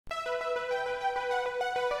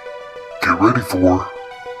Get ready for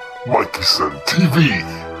Mikey-san TV.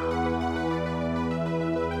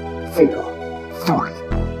 4, 3,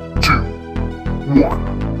 2,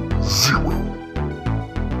 1, 0.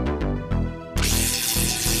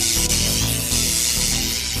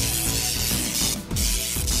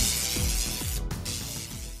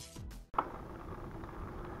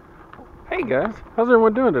 Hey guys, how's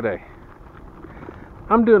everyone doing today?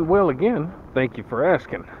 I'm doing well again, thank you for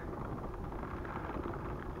asking.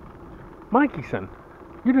 Mikey-san,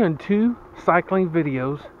 you're doing 2 cycling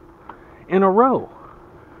videos in a row.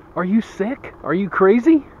 Are you sick? Are you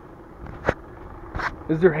crazy?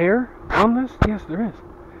 Is there hair on this? Yes, there is.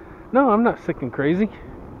 No, I'm not sick and crazy.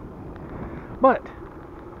 But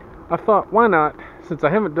I thought, why not, since I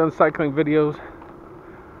haven't done cycling videos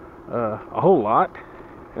a whole lot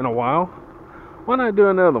in a while, why not do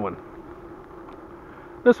another one?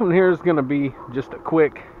 This one here is going to be just a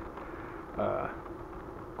quick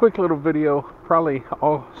little video, probably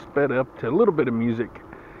all sped up to a little bit of music,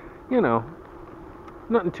 you know,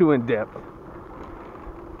 nothing too in-depth.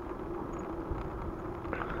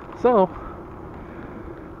 So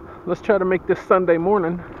let's try to make this Sunday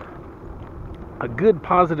morning a good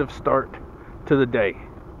positive start to the day.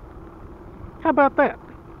 How about that?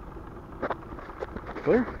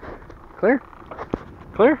 Clear? Clear?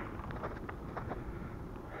 Clear?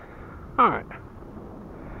 Alright.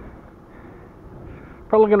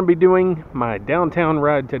 Probably going to be doing my downtown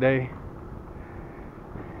ride today.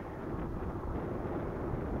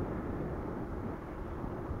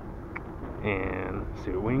 And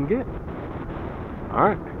see what we can get.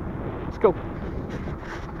 Alright, let's go.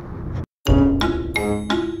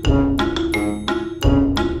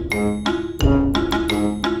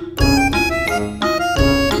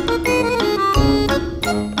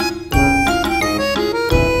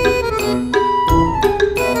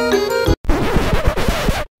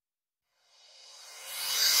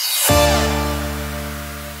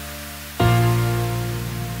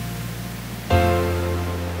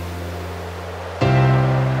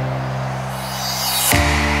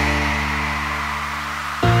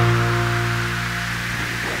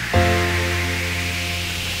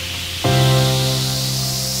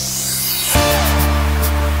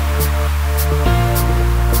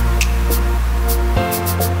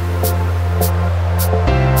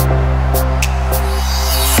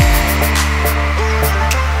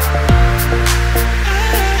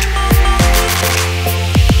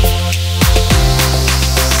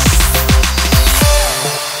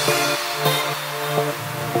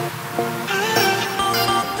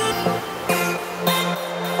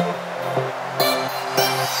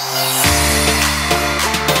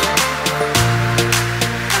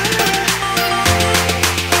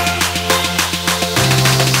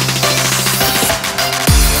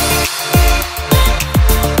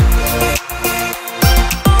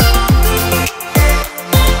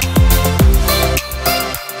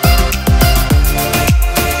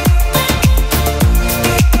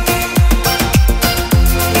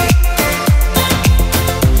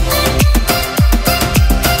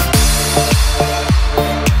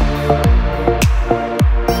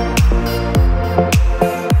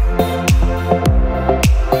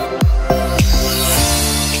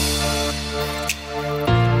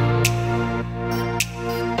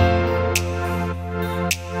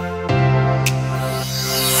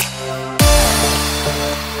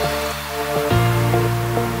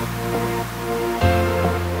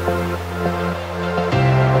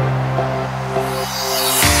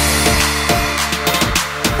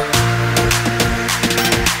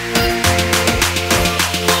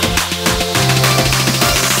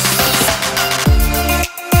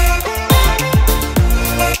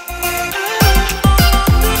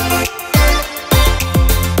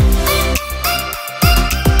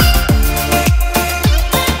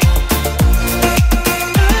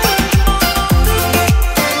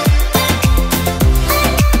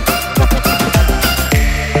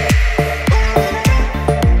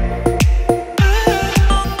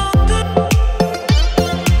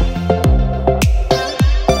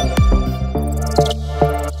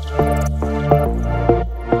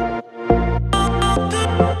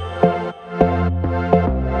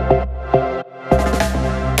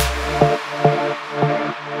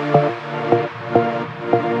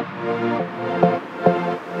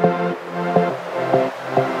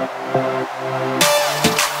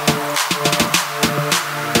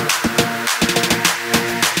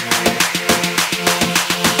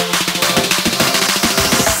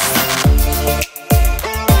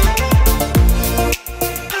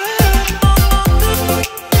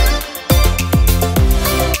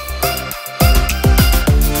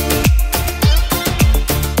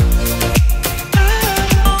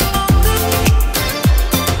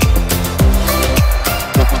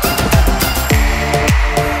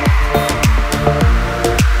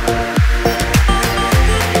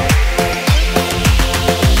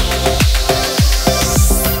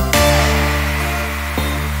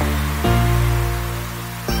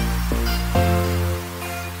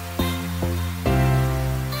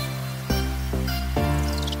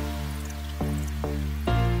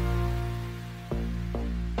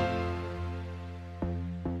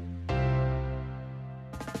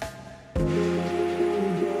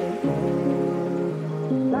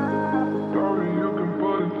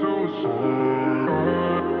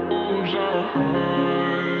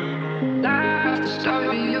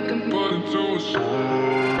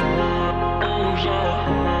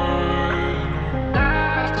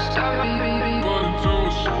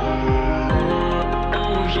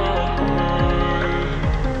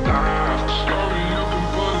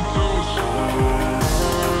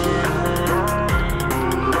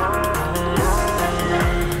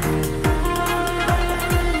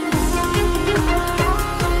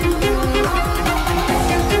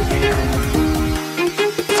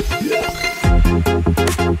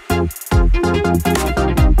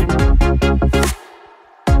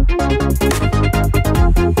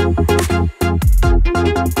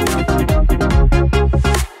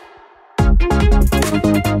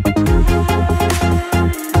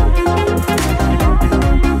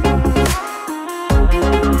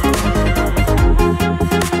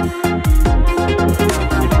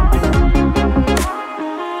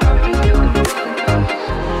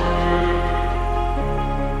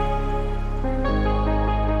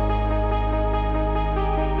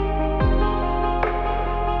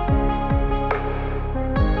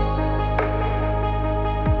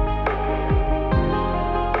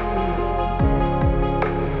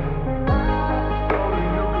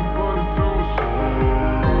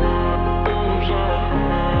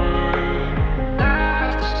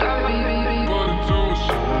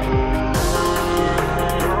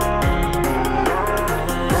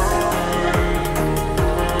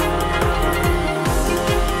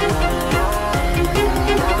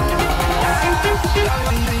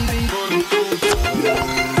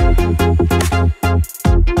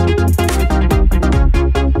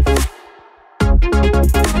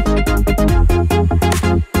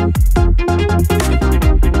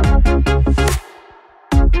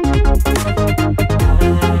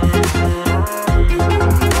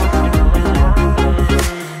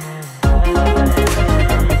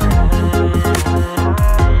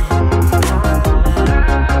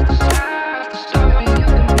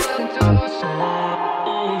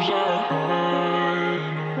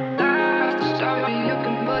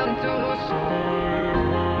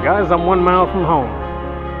 Guys, I'm 1 mile from home.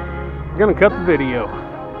 I'm gonna cut the video.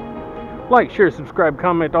 Like, share, subscribe,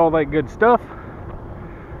 comment, all that good stuff.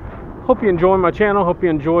 Hope you enjoy my channel. Hope you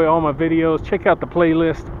enjoy all my videos. Check out the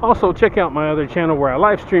playlist. Also, check out my other channel where I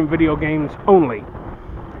live stream video games only,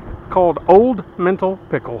 called Old Mental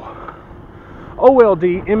Pickle.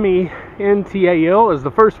 OLDMENTAL is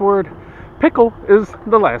the first word. Pickle is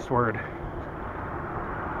the last word.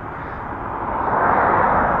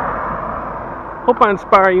 Hope I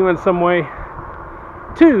inspire you in some way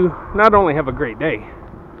to not only have a great day,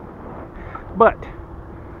 but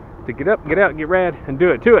to get up, get out, get rad, and do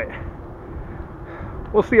it to it.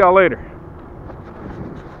 We'll see y'all later.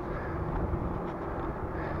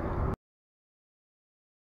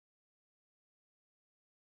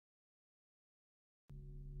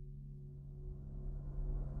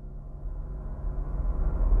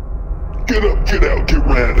 Get up, get out, get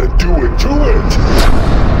rad, and do it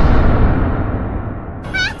to it.